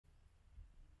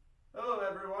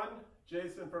everyone,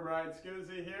 Jason from Ride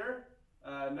Scoozy here.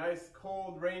 Nice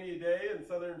cold rainy day in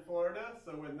southern Florida,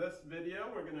 so in this video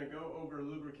we're going to go over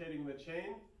lubricating the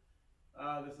chain.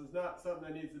 This is not something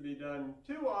that needs to be done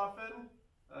too often,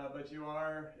 but if you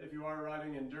are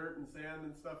riding in dirt and sand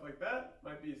and stuff like that,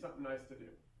 might be something nice to do.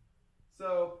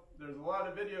 So there's a lot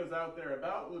of videos out there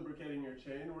about lubricating your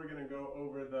chain. We're going to go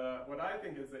over what I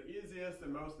think is the easiest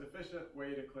and most efficient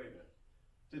way to clean it.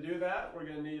 To do that, we're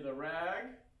going to need a rag,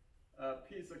 a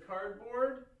piece of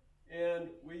cardboard, and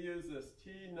we use this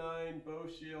T9 Bow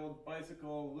Shield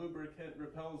Bicycle Lubricant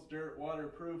Repels Dirt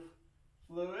Waterproof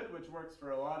Fluid, which works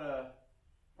for a lot of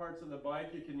parts of the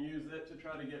bike. You can use it to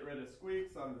try to get rid of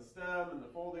squeaks on the stem and the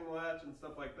folding latch and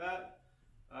stuff like that.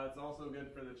 It's also good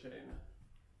for the chain.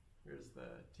 Here's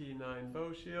the T9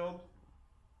 Bow Shield.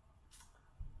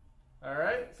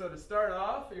 Alright, so to start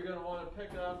off, you're going to want to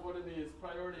pick up one of these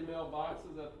priority mail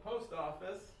boxes at the post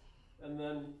office and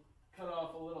then cut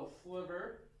off a little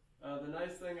sliver. The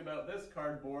nice thing about this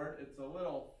cardboard, it's a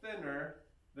little thinner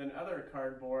than other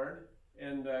cardboard,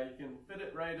 and you can fit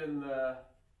it right in the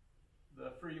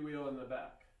freewheel in the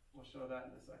back. We'll show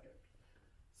that in a second.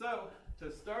 So,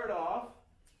 to start off,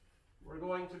 we're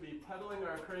going to be pedaling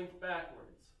our crank backwards.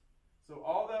 So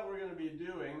all that we're going to be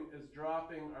doing is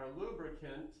dropping our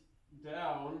lubricant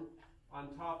down on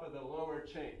top of the lower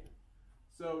chain.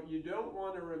 So you don't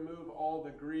want to remove all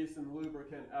the grease and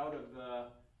lubricant out of the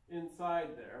inside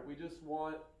there. We just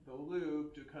want the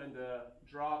lube to kind of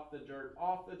drop the dirt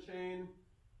off the chain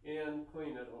and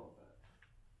clean it a little bit.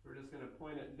 We're just going to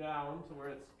point it down to where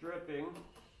it's dripping,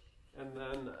 and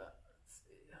then let's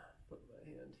see, put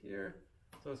my hand here.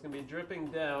 So it's going to be dripping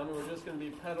down, and we're just going to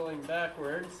be pedaling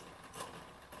backwards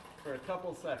for a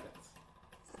couple seconds.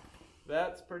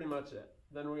 That's pretty much it.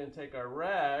 Then we're going to take our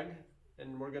rag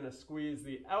and we're going to squeeze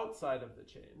the outside of the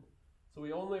chain. So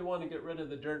we only want to get rid of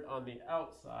the dirt on the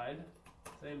outside.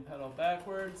 Same pedal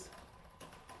backwards.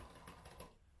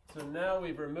 So now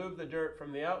we've removed the dirt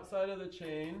from the outside of the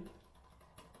chain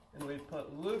and we've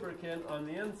put lubricant on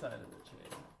the inside of the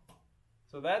chain.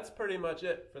 So that's pretty much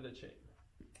it for the chain.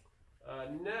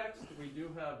 Next, we do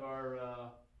have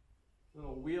our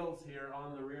little wheels here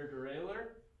on the rear derailleur.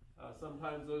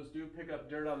 Sometimes those do pick up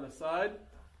dirt on the side.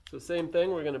 So same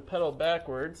thing, we're going to pedal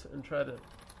backwards and try to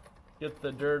get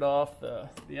the dirt off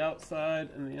the outside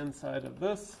and the inside of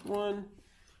this one.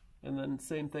 And then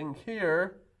same thing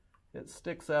here, it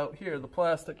sticks out here, the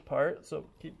plastic part. So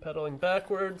keep pedaling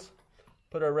backwards,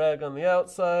 put our rag on the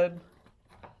outside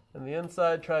and the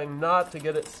inside, trying not to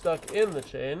get it stuck in the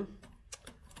chain.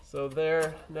 So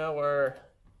there, now our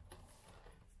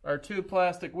two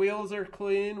plastic wheels are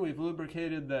clean. We've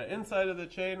lubricated the inside of the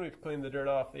chain. We've cleaned the dirt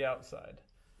off the outside.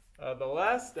 The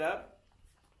last step,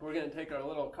 we're going to take our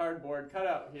little cardboard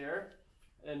cutout here,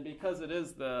 and because it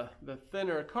is the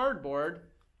thinner cardboard,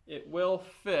 it will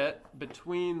fit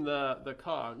between the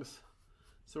cogs.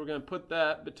 So we're going to put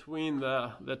that between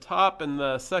the top and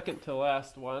the second to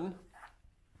last one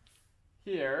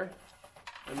here,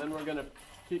 and then we're going to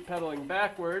keep pedaling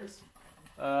backwards.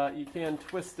 You can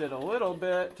twist it a little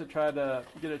bit to try to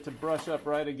get it to brush up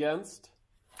right against,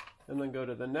 and then go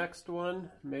to the next one.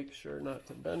 Make sure not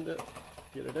to bend it.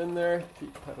 Get it in there.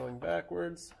 Keep pedaling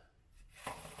backwards.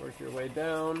 Work your way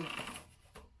down.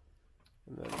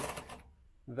 And then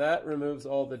that removes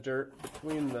all the dirt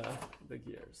between the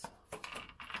gears.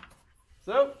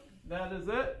 So that is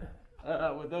it.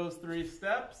 With those 3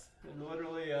 steps, in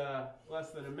literally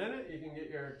less than a minute, you can get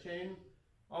your chain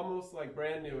almost like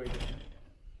brand new again.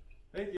 Thank you.